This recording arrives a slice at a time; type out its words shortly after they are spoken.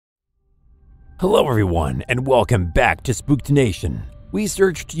Hello everyone, and welcome back to Spooked Nation. We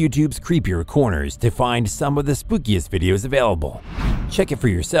searched YouTube's creepier corners to find some of the spookiest videos available. Check it for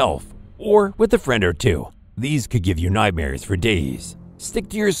yourself, or with a friend or two. These could give you nightmares for days. Stick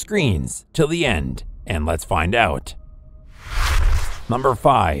to your screens till the end, and let's find out. Number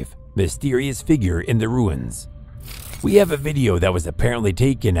 5. Mysterious Figure in the Ruins. We have a video that was apparently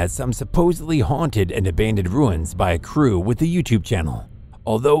taken at some supposedly haunted and abandoned ruins by a crew with a YouTube channel.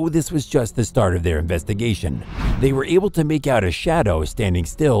 Although this was just the start of their investigation, they were able to make out a shadow standing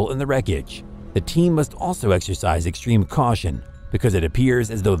still in the wreckage. The team must also exercise extreme caution because it appears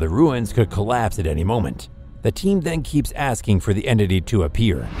as though the ruins could collapse at any moment. The team then keeps asking for the entity to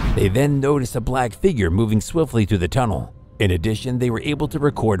appear. They then notice a black figure moving swiftly through the tunnel. In addition, they were able to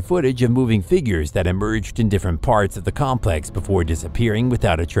record footage of moving figures that emerged in different parts of the complex before disappearing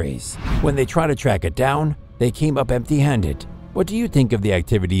without a trace. When they try to track it down, they came up empty-handed. What do you think of the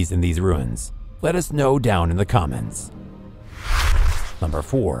activities in these ruins? Let us know down in the comments. Number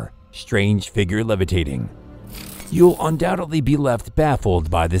 4. Strange Figure Levitating. You'll undoubtedly be left baffled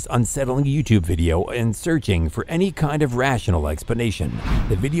by this unsettling YouTube video and searching for any kind of rational explanation.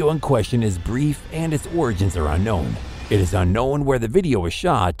 The video in question is brief and its origins are unknown. It is unknown where the video was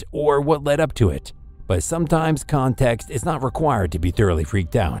shot or what led up to it, but sometimes context is not required to be thoroughly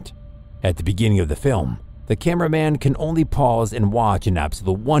freaked out. At the beginning of the film, the cameraman can only pause and watch in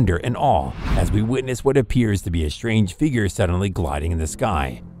absolute wonder and awe as we witness what appears to be a strange figure suddenly gliding in the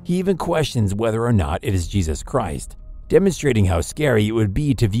sky. He even questions whether or not it is Jesus Christ, demonstrating how scary it would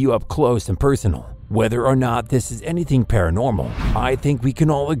be to view up close and personal. Whether or not this is anything paranormal, I think we can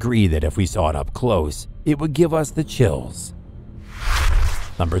all agree that if we saw it up close, it would give us the chills.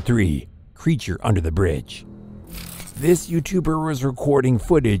 Number 3. Creature Under the Bridge. This YouTuber was recording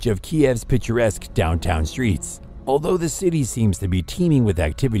footage of Kiev's picturesque downtown streets. Although the city seems to be teeming with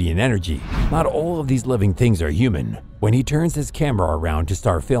activity and energy, not all of these living things are human. When he turns his camera around to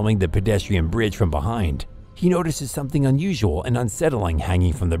start filming the pedestrian bridge from behind, he notices something unusual and unsettling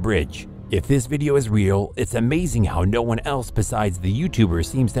hanging from the bridge. If this video is real, it's amazing how no one else besides the YouTuber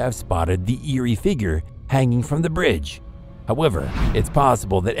seems to have spotted the eerie figure hanging from the bridge. However, it's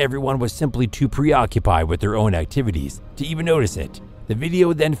possible that everyone was simply too preoccupied with their own activities to even notice it. The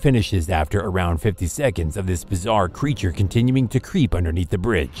video then finishes after around 50 seconds of this bizarre creature continuing to creep underneath the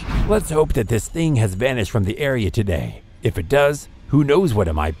bridge. Let's hope that this thing has vanished from the area today. If it does, who knows what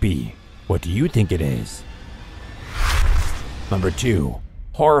it might be? What do you think it is? Number 2.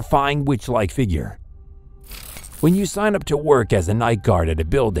 Horrifying witch-like figure. When you sign up to work as a night guard at a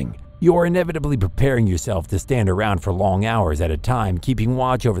building, you are inevitably preparing yourself to stand around for long hours at a time, keeping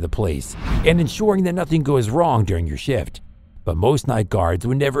watch over the place and ensuring that nothing goes wrong during your shift. But most night guards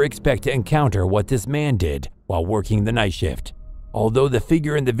would never expect to encounter what this man did while working the night shift. Although the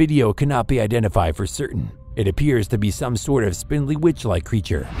figure in the video cannot be identified for certain, it appears to be some sort of spindly witch-like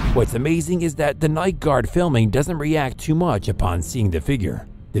creature. What's amazing is that the night guard filming doesn't react too much upon seeing the figure.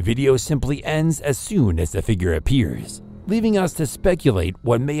 The video simply ends as soon as the figure appears, leaving us to speculate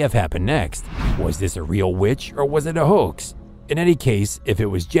what may have happened next. Was this a real witch or was it a hoax? In any case, if it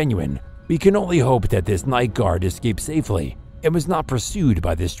was genuine, we can only hope that this night guard escaped safely and was not pursued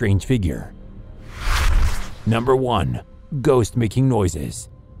by this strange figure. Number 1. Ghost making noises.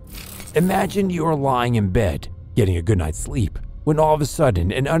 Imagine you are lying in bed, getting a good night's sleep, when all of a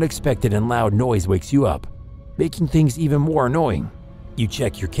sudden an unexpected and loud noise wakes you up, making things even more annoying. You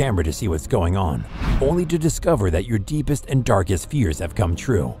check your camera to see what's going on, only to discover that your deepest and darkest fears have come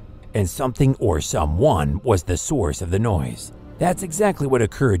true, and something or someone was the source of the noise. That's exactly what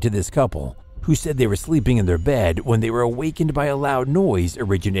occurred to this couple, who said they were sleeping in their bed when they were awakened by a loud noise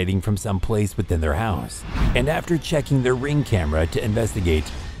originating from some place within their house. And after checking their Ring camera to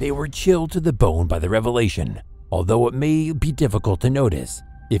investigate, they were chilled to the bone by the revelation. Although it may be difficult to notice,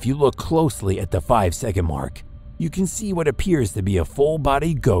 if you look closely at the 5-second mark, you can see what appears to be a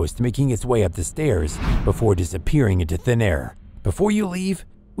full-bodied ghost making its way up the stairs before disappearing into thin air. Before you leave,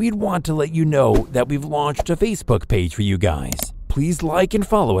 we'd want to let you know that we've launched a Facebook page for you guys. Please like and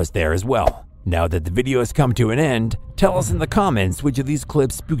follow us there as well. Now that the video has come to an end, tell us in the comments which of these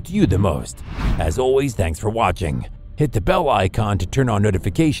clips spooked you the most. As always, thanks for watching. Hit the bell icon to turn on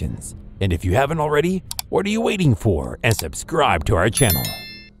notifications. And if you haven't already, what are you waiting for? And subscribe to our channel.